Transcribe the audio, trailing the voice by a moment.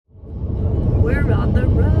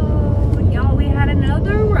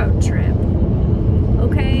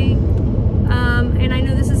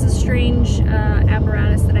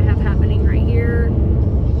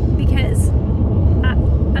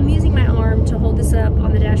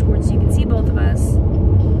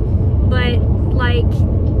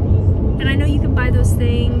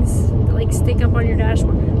things that like stick up on your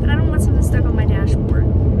dashboard, but I don't want something stuck on my dashboard,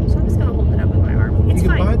 so I'm just gonna hold it up with my arm. It's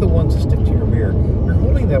fine. You can buy the ones that stick to your mirror. You're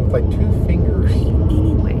holding that with like 2 fingers.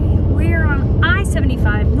 Anyway, we're on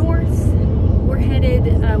I-75 North. We're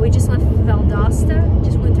headed, we just left Valdosta,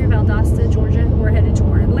 just went through Valdosta, Georgia. We're headed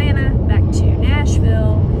toward Atlanta, back to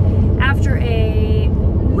Nashville, after a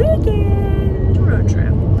weekend road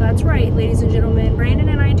trip. That's right, ladies and gentlemen. Brandon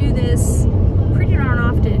and I do this pretty darn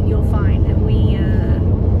often. You'll find that we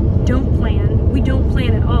don't plan. We don't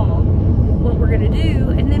plan at all what we're gonna do,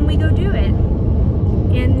 and then we go do it.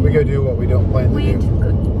 And we go do what we don't plan to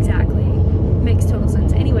do. Exactly. Makes total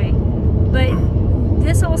sense. Anyway, but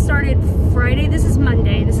this all started Friday. This is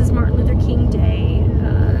Monday. This is Martin Luther King Day.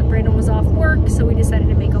 Brandon was off work, so we decided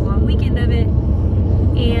to make a long weekend of it.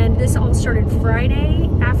 And this all started Friday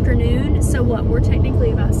afternoon. So what? We're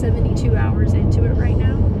technically about 72 hours into it right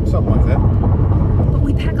now. Something like that. But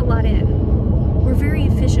we pack a lot in. We're very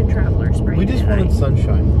efficient travelers, Brandon. We just wanted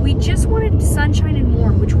sunshine. We just wanted sunshine and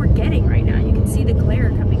warm, which we're getting right now. You can see the glare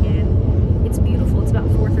coming in. It's beautiful. It's about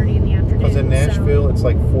 4:30 in the afternoon. I was in Nashville. It's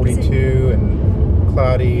like 42 and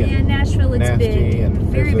cloudy and Nashville, it's big and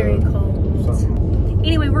very, very cold.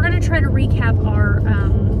 Anyway, we're going to try to recap our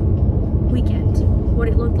weekend, what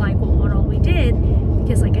it looked like, what all we did,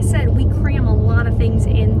 because like I said, we cram a lot of things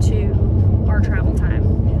into our travel time.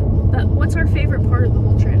 But what's our favorite part of the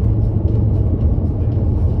whole trip?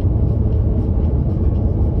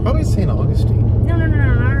 Probably St. Augustine. No,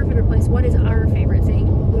 not our favorite place. What is our favorite thing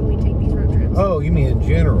when we take these road trips? Oh, you mean in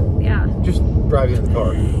general? Yeah. Just driving in the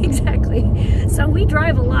car. Exactly. So we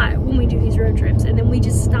drive a lot when we do these road trips, and then we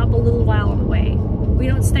just stop a little while on the way. We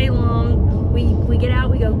don't stay long. We get out,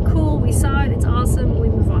 we go, cool, we saw it, it's awesome, we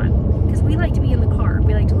move on. Because we like to be in the car.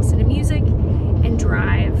 We like to listen to music and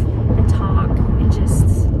drive and talk and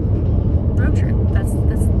just road trip. That's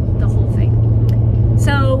the whole thing.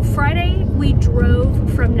 So Friday we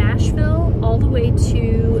drove from Nashville all the way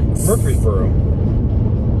to Murfreesboro.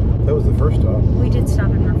 That was the first stop. We did stop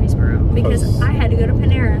in Murfreesboro because I had to go to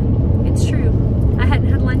Panera. It's true. I hadn't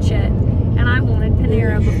had lunch yet, and I wanted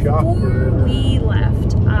Panera before we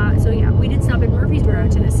left. So yeah, we did stop in Murfreesboro,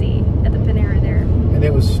 Tennessee, at the Panera there. And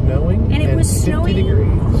it was snowing. And it was 50 snowing.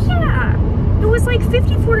 degrees. Yeah, it was like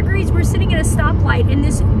 54 degrees. We're sitting at a stoplight, and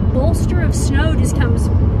this bolster of snow just comes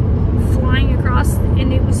flying across,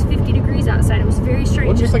 and it was 50 degrees outside. It was very strange.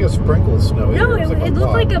 It was just like a sprinkle of snow. No, it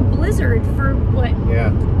looked like a blizzard for what? Yeah.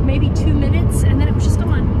 Maybe 2 minutes, and then it was just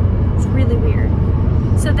gone. It's really weird.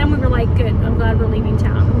 So then we were like, good, I'm glad we're leaving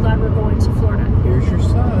town. I'm glad we're going to Florida. Here's your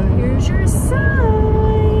sign. Here's your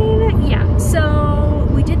sign. Yeah, so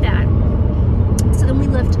we did that. So then we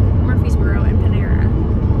left Murfreesboro and Panera.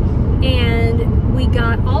 And we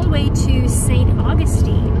got all the way to St.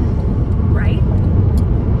 Augustine, right?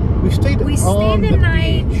 We stayed the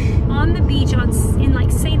night on the beach in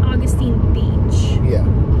like St. Augustine Beach. Yeah.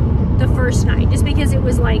 The first night, just because it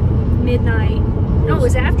was like midnight. No, it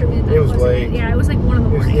was after midnight. It was late. Yeah, it was like 1 in the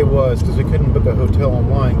morning. It was, because we couldn't book a hotel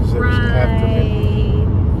online because it was after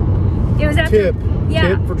midnight. It was after.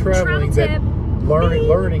 Tip for traveling. Travel tip.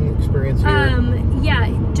 Learning experience here. Yeah,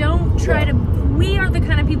 don't try to. We are the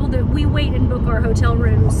kind of people that we wait and book our hotel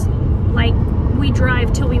rooms. Like, we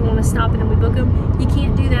drive till we want to stop and then we book them. You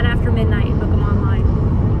can't do that after midnight and book them online.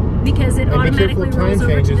 Because it automatically rolls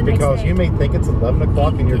over to the next day. Because you may think it's 11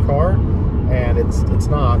 o'clock in your car, and it's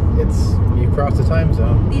not. It's you cross the time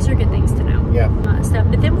zone. These are good things to know. Yeah. Stuff.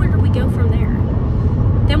 But then where did we go from there?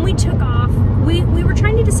 Then we took off. We were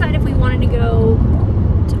trying to decide if we wanted to go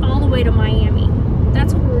all the way to Miami.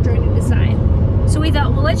 That's what we were trying to decide. So we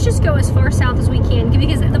thought, well, let's just go as far south as we can,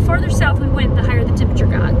 because the farther south we went, the higher the temperature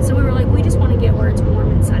got. So we were like, we just want to get where it's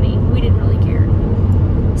warm and sunny. We didn't really care.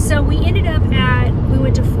 So we ended up we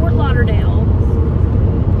went to Fort Lauderdale.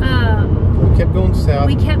 We kept going south.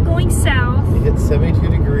 We kept going south. It hit 72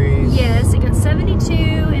 degrees. Yes, it got 72,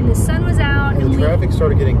 and the sun was out. And the traffic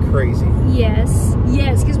started getting crazy. Yes,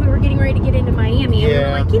 because we were getting ready to get into Miami. And we were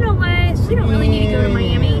like, you know what? We don't really need to go to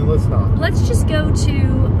Miami. Let's not. Let's just go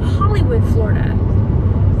to Hollywood, Florida.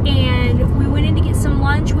 And we went in to get some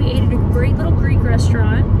lunch. We ate at a great little Greek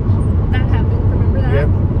restaurant. That happened. Remember that? Yep.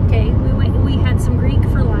 Okay, we had some Greek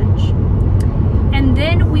for lunch. And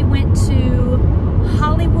then we went to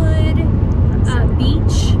Hollywood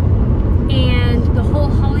Beach and the whole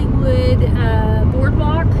Hollywood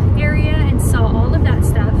boardwalk area, and saw all of that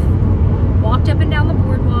stuff. Walked up and down the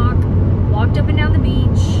boardwalk, walked up and down the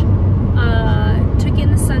beach, took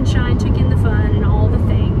in the sunshine, took in the fun and all the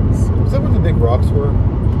things. Is that where the big rocks were?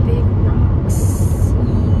 Big rocks.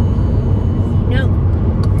 No.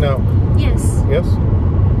 No. Yes. Yes?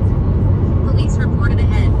 Police reported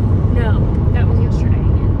ahead. No, that was yesterday.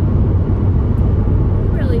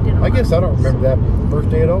 that first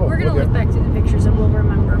day at all. We're gonna Okay. look back through the pictures and we'll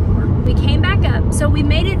remember more. We came back up, so we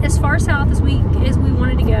made it as far south as we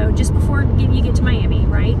wanted to go, just before you get to Miami,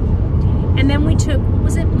 right? And then we took, what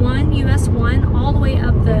was it, US 1, all the way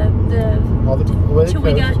up All the way till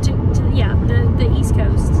we got to the East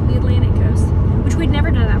Coast, the Atlantic coast, which we'd never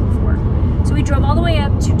done that before. So we drove all the way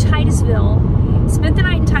up to Titusville, spent the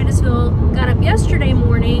night in Titusville, got up yesterday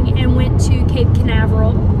morning and went to Cape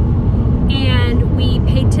Canaveral, and we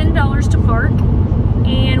paid $10 to park,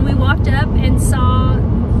 and we walked up and saw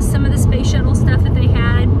some of the space shuttle stuff that they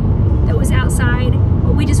had that was outside,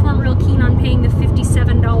 but we just weren't real keen on paying the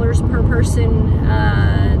 $57 per person,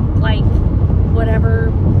 like whatever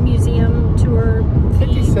museum tour fee.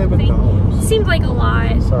 $57. Seemed like a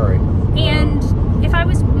lot. Sorry. And if I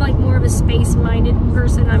was like more of a space-minded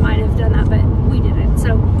person, I might have done that, but we didn't.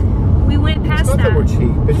 So we went past It's not that we're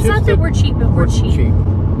cheap. It's not that we're cheap, but we're cheap.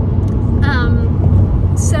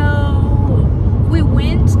 So we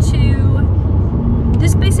went to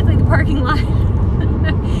just basically the parking lot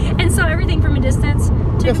and saw everything from a distance.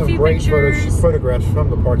 Took a few pictures. Photographs from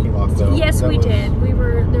the parking lot, though. Yes, we did.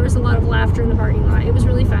 There was a lot of laughter in the parking lot. It was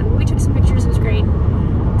really fun. We took some pictures. It was great.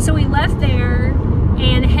 So we left there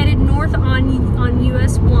and headed north on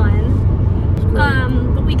US 1.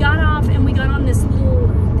 But we got off and we got on this little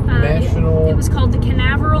National. It was called the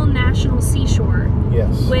Canaveral National Seashore.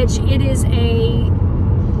 Yes. Which it is a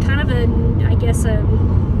kind of a, I guess, a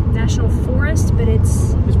national forest, but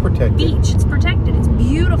it's protected. Beach. It's protected. It's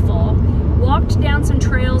beautiful. Walked down some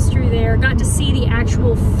trails through there. Got to see the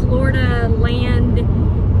actual Florida land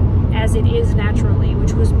as it is naturally,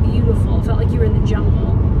 which was beautiful. Felt like you were in the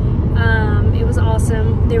jungle. It was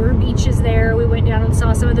awesome. There were beaches there. We went down and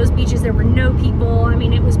saw some of those beaches. There were no people. I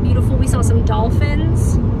mean, it was beautiful. We saw some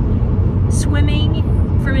dolphins swimming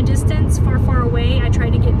from a distance, far, far away. I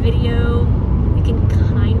tried to get video. You can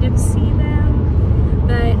kind of see them,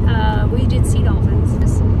 but we did see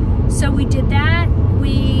dolphins. So we did that.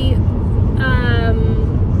 We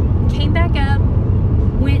came back up,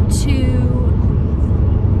 we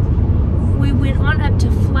went on up to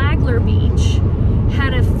Flagler Beach,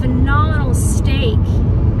 had a phenomenal steak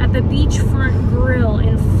at the beachfront grill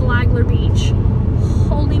in Flagler Beach.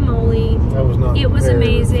 Holy moly. That was not It was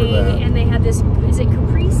amazing. And they had this, is it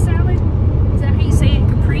caprese salad? Is that how you say it?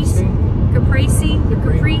 Caprese?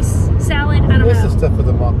 Caprese salad? I don't know. What's the stuff with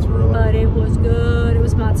the mozzarella? But it was good. It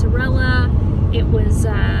was mozzarella. It was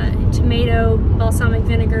tomato, balsamic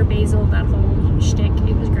vinegar, basil, that whole shtick.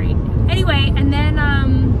 It was great. Anyway, and then,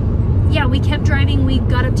 yeah, we kept driving. We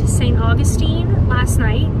got up to St. Augustine last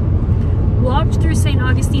night. Walked through St.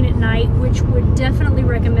 Augustine at night, which would definitely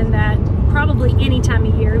recommend that probably any time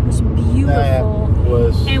of year. It was beautiful.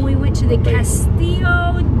 And we went to the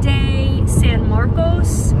Castillo de San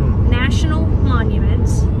Marcos National Monument.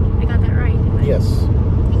 I got that right, didn't I? Yes.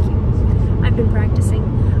 Thank you. I've been practicing.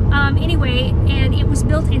 Anyway, and it was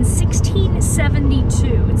built in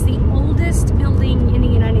 1672. It's the oldest building in the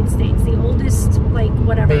United States. The oldest, like,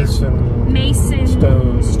 whatever. Mason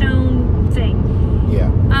stone thing. Yeah.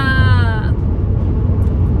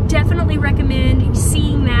 Definitely recommend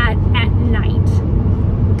seeing that at night.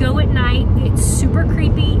 Go at night. It's super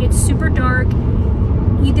creepy. It's super dark.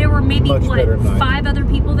 There were maybe like 5 other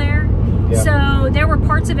people there. Yeah. So there were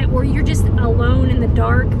parts of it where you're just alone in the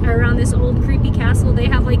dark around this old creepy castle. They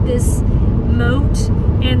have like this moat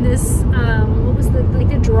and this what was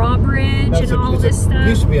the drawbridge and all this stuff. It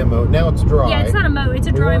used to be a moat. Now it's dry. Yeah, it's not a moat. It's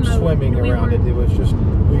a dry moat. We weren't swimming around it. It was just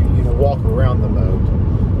walking around the moat.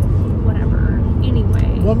 Whatever.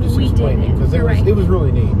 Anyway, well, I'm just explaining because it was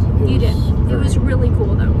really neat. It was really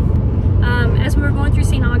cool though. As we were going through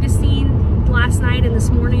St. Augustine last night and this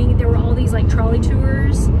morning, there were all these like trolley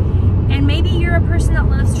tours. And maybe you're a person that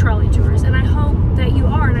loves trolley tours, and I hope that you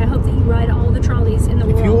are, and I hope that you ride all the trolleys in the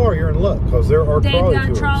world. If you are, you're in luck, because there are trolley tours. They've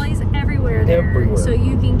got trolleys everywhere there. Everywhere. So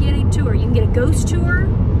you can get a tour. You can get a ghost tour,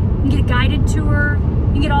 you can get a guided tour,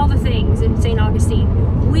 you can get all the things in St. Augustine.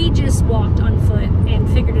 We just walked on foot and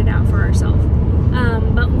figured it out for ourselves.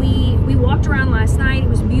 But we walked around last night. It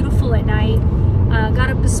was beautiful at night. Got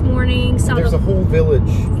up this morning. There's a whole village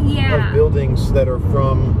of buildings that are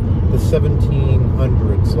from the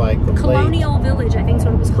 1700s, like the colonial village, I think is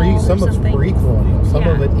what it was called. Some of it's pre-colonial. Some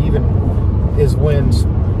of it even is when,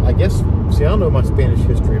 I guess, see, I don't know my Spanish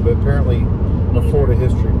history, but apparently, or Florida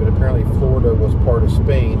history, but apparently Florida was part of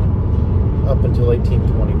Spain up until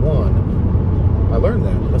 1821. I learned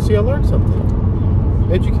that. See, I learned something.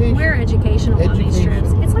 Education. We're educational on these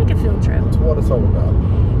trips. It's like a field trip. That's what it's all about.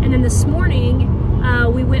 And then this morning,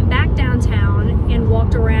 we went back downtown and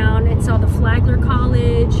walked around and saw the Flagler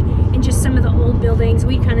College and just some of the old buildings.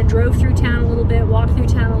 We kind of drove through town a little bit, walked through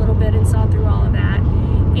town a little bit, and saw through all of that.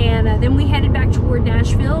 And then we headed back toward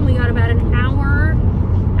Nashville, and we got about an hour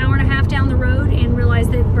and a half down the road and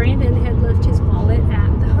realized that Brandon had left his wallet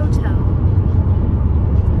at the hotel.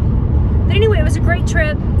 But anyway, it was a great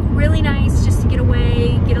trip. Really nice just to get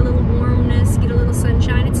away, get a little warmness, get a little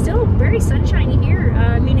sunshine. It's still very sunshiny here.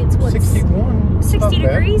 I mean, it's what, 60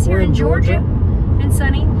 degrees here in Georgia and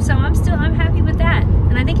sunny. So I'm happy with that.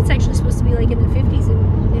 And I think it's actually supposed to be like in the 50s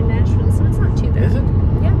in Nashville, so it's not too bad. Is it?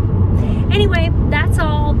 Yeah. Anyway, that's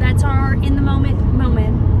all. That's our in the moment.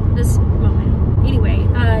 Anyway,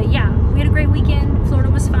 yeah, we had a great weekend. Florida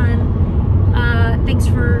was fun. Thanks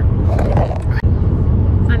for.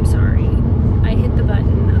 I'm sorry, I hit the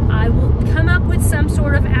button. I will come up with some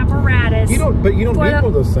sort of apparatus. You don't need one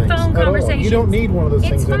of those things. Phone conversations. You don't need one of those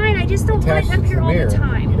things. It's fine. I just don't want it up here all the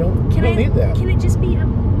time. You don't need that. Can it just be up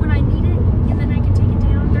when I need it, and then I can take it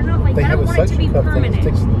down? They're not like, I don't want it to be permanent.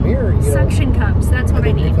 Sticks in the mirror, suction cups. That's what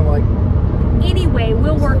I need. You can, like, anyway,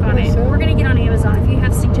 we'll work on it. We're gonna get on Amazon. If you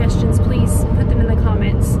have